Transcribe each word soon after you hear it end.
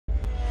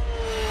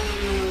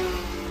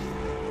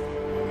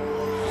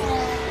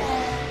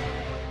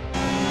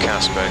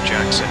Casper.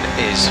 Jackson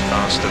is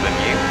faster than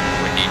you.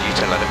 We need you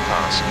to let him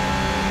pass.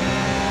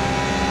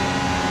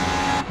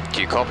 Do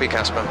you copy,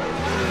 Casper?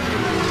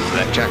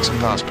 Let Jackson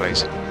pass,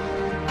 please.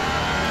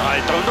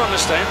 I don't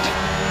understand.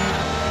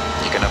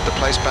 You can have the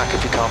place back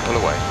if you can't pull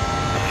away.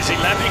 Is he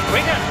lapping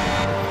quicker?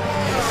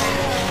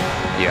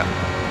 Yeah.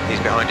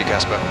 He's behind you,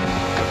 Casper.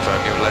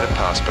 Confirm you'll let him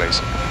pass,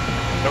 please.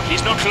 Look,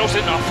 he's not close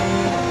enough.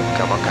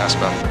 Come on,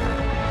 Casper.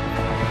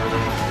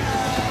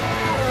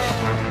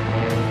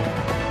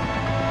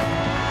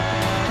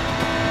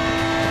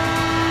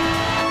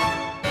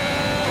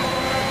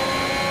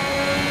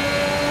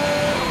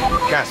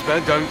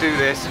 Casper, don't do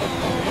this.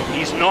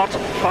 He's not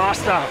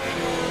faster.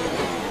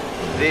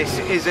 This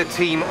is a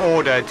team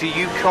order. Do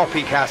you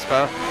copy,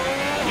 Casper?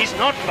 He's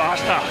not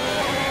faster.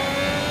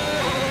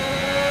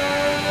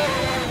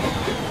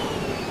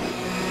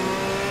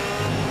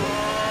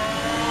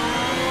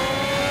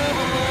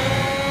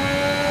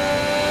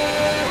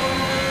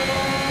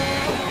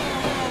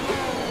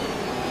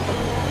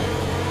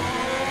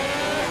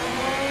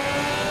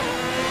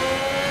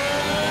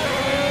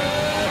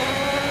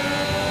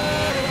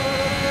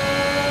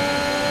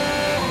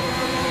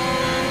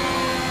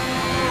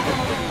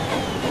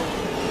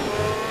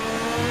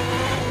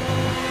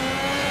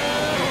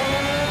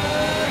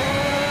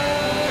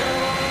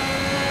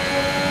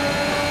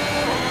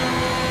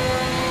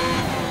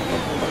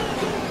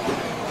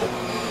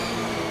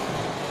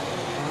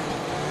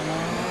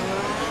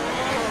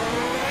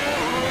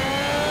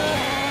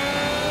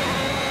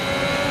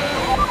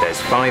 There's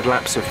 5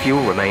 laps of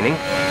fuel remaining.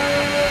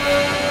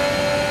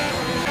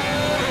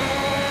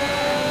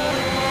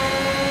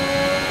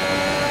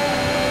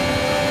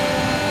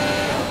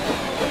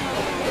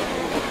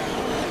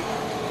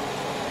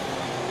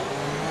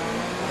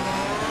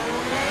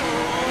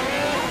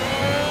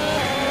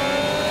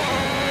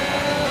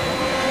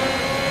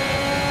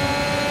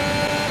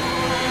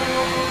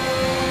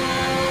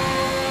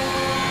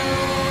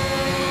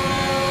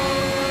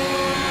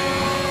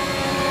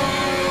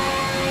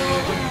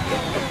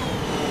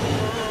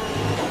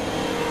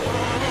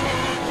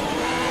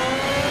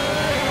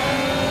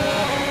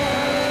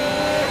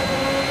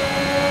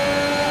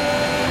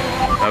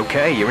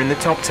 Okay, you're in the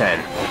top 10.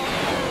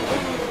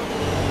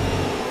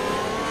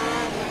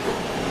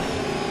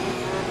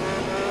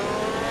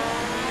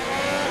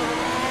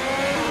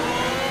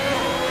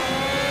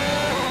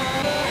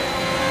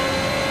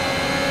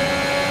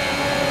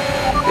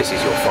 This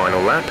is your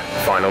final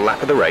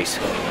lap of the race.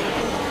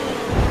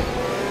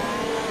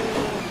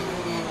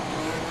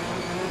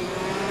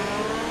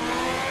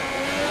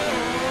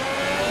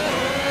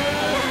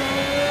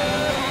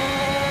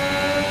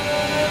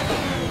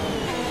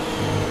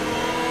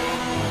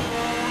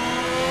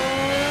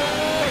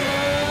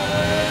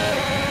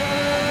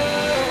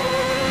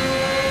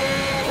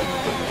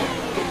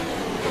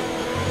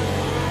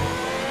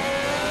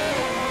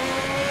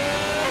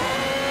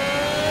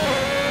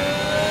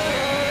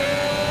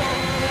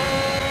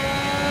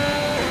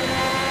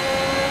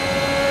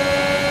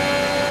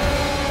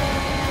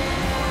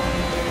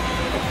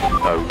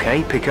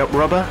 Okay, pick up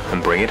rubber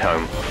and bring it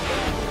home.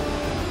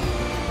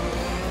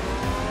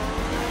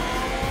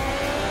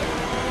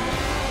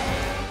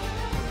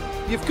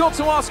 You've got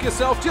to ask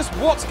yourself just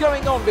what's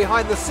going on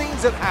behind the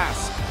scenes at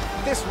Haas.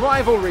 This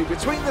rivalry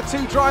between the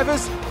two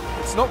drivers,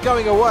 it's not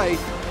going away.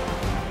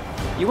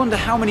 You wonder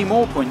how many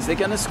more points they're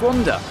going to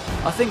squander.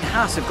 I think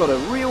Haas have got a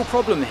real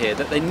problem here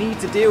that they need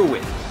to deal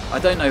with. I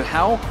don't know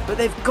how, but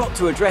they've got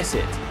to address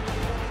it.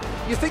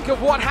 You think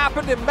of what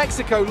happened in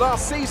Mexico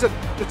last season.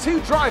 The two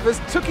drivers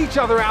took each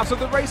other out of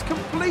the race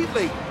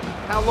completely.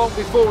 How long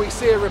before we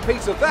see a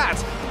repeat of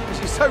that? As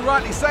you so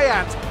rightly say,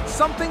 Ant,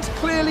 something's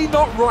clearly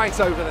not right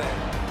over there.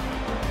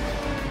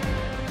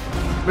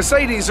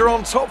 Mercedes are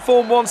on top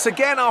form once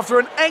again after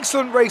an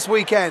excellent race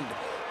weekend.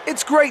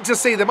 It's great to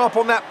see them up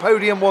on that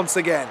podium once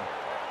again.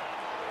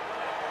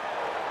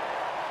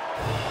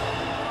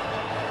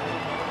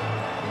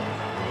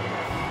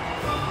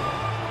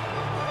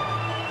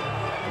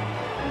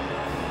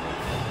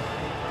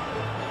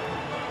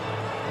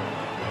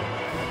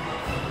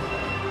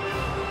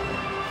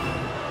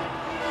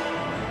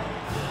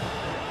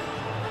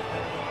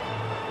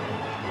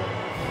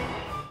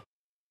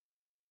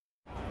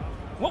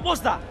 What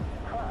was that?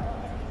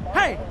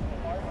 Hey!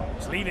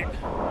 Just leave it.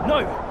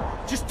 No!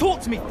 Just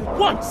talk to me for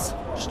once!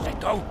 Just let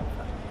go.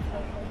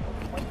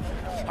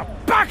 Now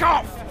back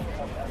off!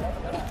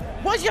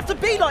 Why do you have to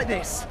be like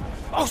this?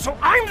 Oh, so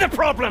I'm the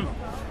problem!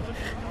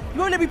 You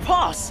won't let me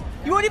pass!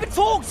 You won't even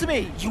talk to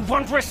me! You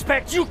want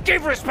respect, you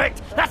give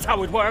respect! That's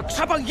how it works!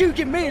 How about you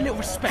give me a little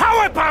respect?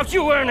 How about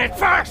you earn it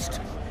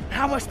first?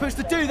 How am I supposed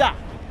to do that?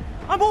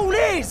 I'm all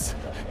ears!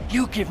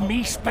 You give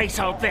me space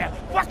out there.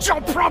 What's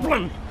your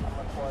problem?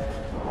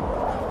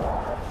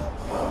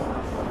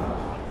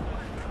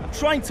 I'm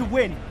trying to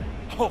win.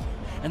 Oh,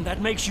 and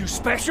that makes you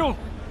special?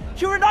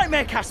 You're a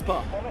nightmare,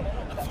 Casper!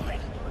 Fine.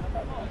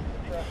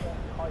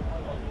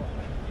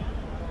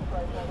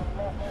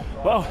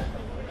 Well,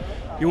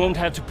 you won't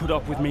have to put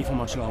up with me for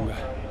much longer.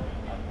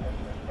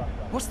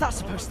 What's that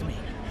supposed to mean?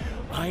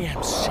 I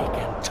am sick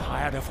and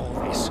tired of all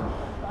this.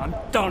 I'm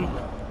done.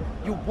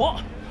 You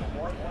what?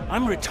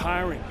 I'm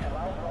retiring.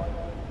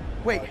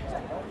 Wait.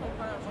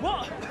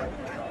 What?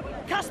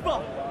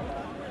 Casper!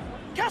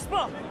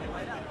 Casper!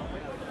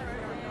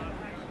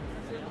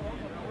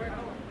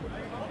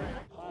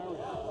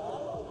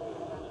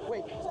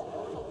 Wait.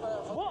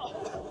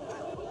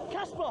 What?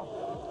 Casper!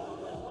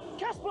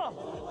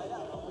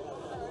 Casper!